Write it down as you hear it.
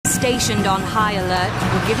stationed on high alert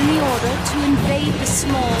were given the order to invade the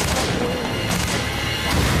small...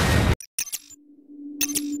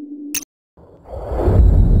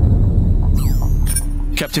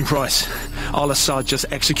 Captain Price, Al-Assad just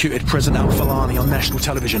executed President Al-Fulani on national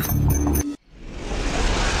television.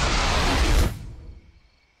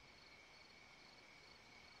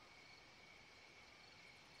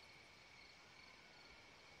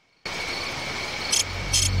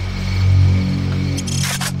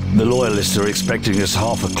 The Loyalists are expecting us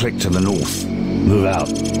half a click to the north. Move out.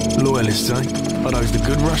 Loyalists, eh? Are those the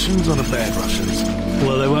good Russians or the bad Russians?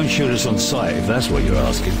 Well, they won't shoot us on sight, if that's what you're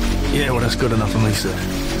asking. Yeah, well, that's good enough for me, sir.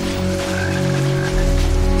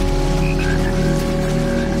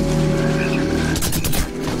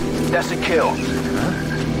 That's a kill.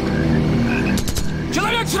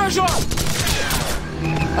 Человек сражен!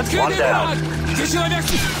 Открыли враг! Здесь человек...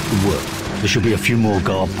 Good work. There should be a few more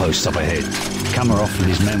guard posts up ahead. Kamarov and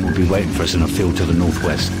his men will be waiting for us in a field to the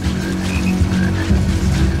northwest.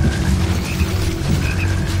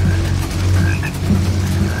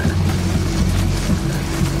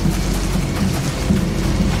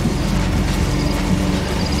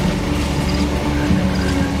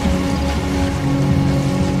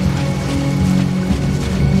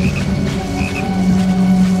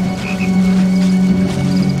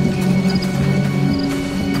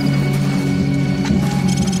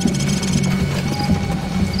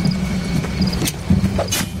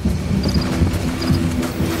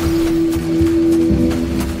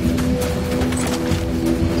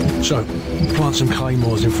 So, plant some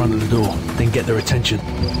claymores in front of the door, then get their attention.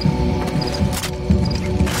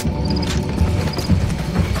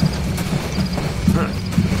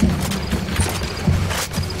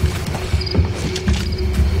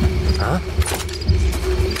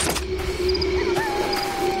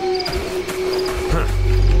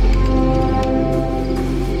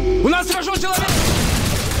 У нас сражен человек!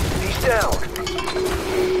 He's down.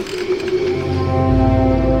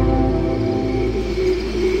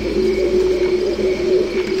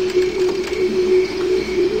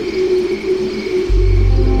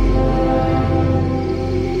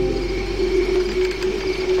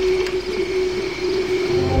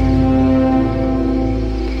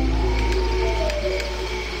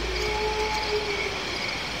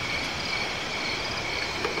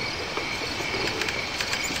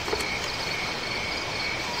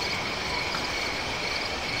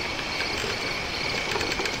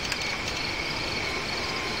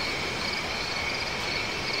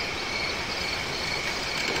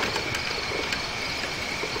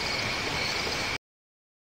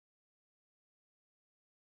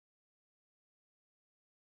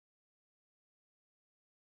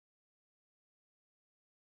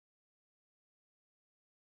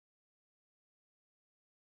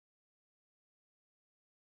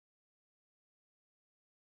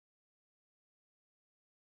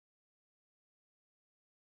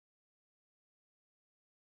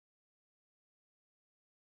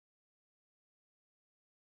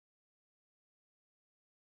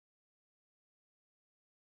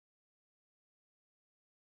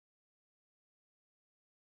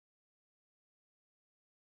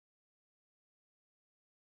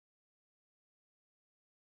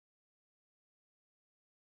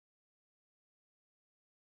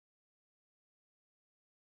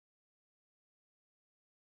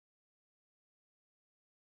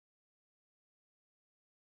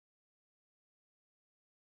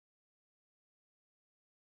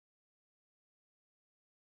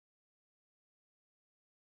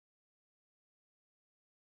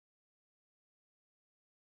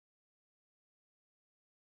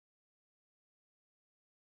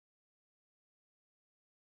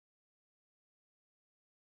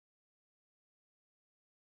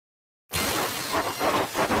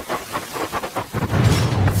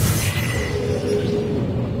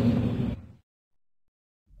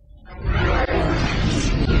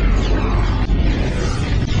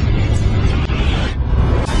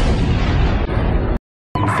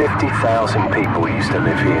 Thousand people used to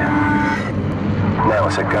live here. Now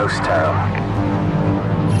it's a ghost town.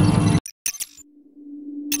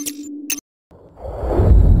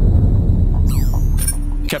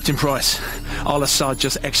 Captain Price, Al-Assad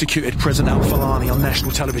just executed President Al-Fulani on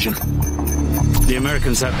national television. The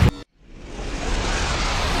Americans have...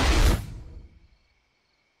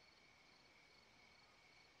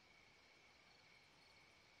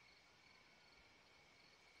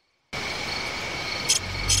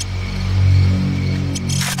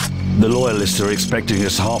 The Loyalists are expecting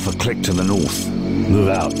us half a click to the north. Move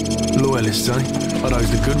out. Loyalists, eh? Are those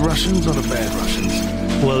the good Russians or the bad Russians?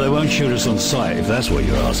 Well, they won't shoot us on sight, if that's what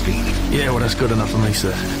you're asking. Yeah, well, that's good enough for me,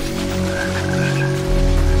 sir.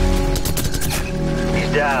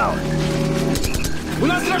 He's down. У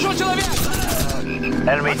нас сражен человек!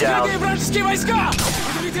 Enemy down. Открытые вражеские войска!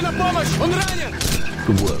 Вызовите на помощь! Он ранен!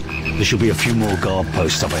 Good work. There should be a few more guard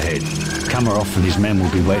posts up ahead. Kamarov and his men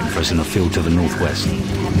will be waiting for us in a field to the northwest.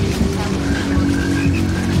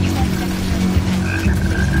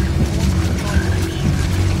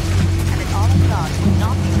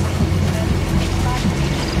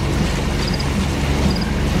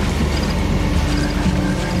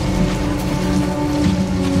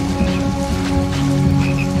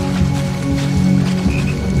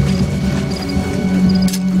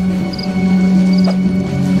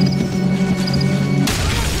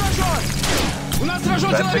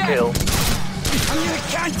 That's a kill.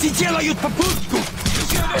 Американцы делают попытку!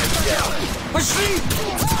 Пошли!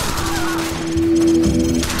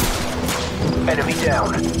 Enemy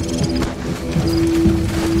down.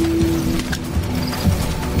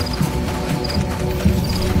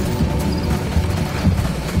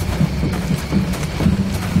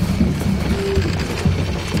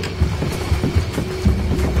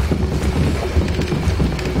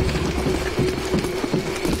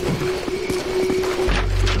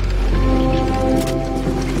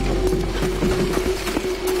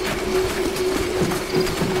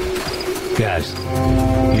 Gaz,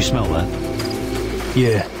 you smell that?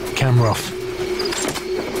 Yeah, camera off.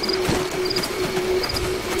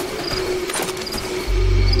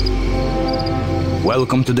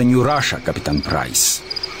 Welcome to the new Russia, Captain Price.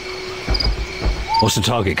 What's the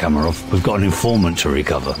target, Kamarov? We've got an informant to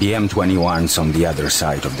recover. The M21's on the other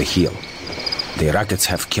side of the hill. The rockets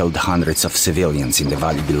have killed hundreds of civilians in the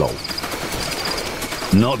valley below.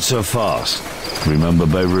 Not so fast. Remember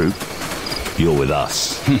Beirut? You're with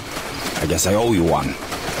us. I guess I owe you one.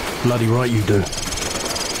 Bloody right you do.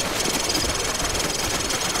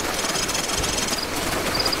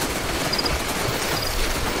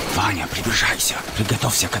 Ваня, приближайся.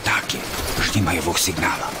 Приготовься к атаке. Жди моего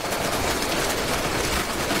сигнала.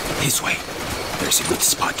 This way. There's a good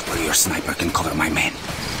spot where your sniper can cover my men.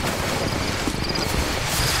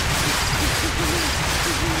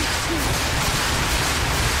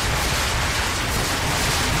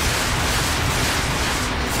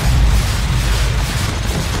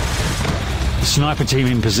 Sniper team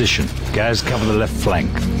in position. Gaz, cover the left flank.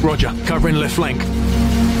 Roger, covering left flank.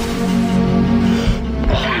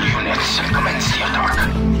 All units, commence the attack.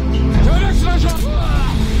 Человек сражен!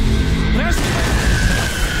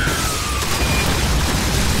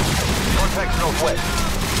 Contact northwest.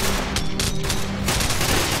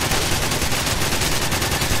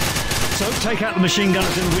 So take out the machine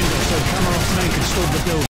gunners in the window so Kamarov's men can storm the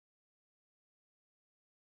building.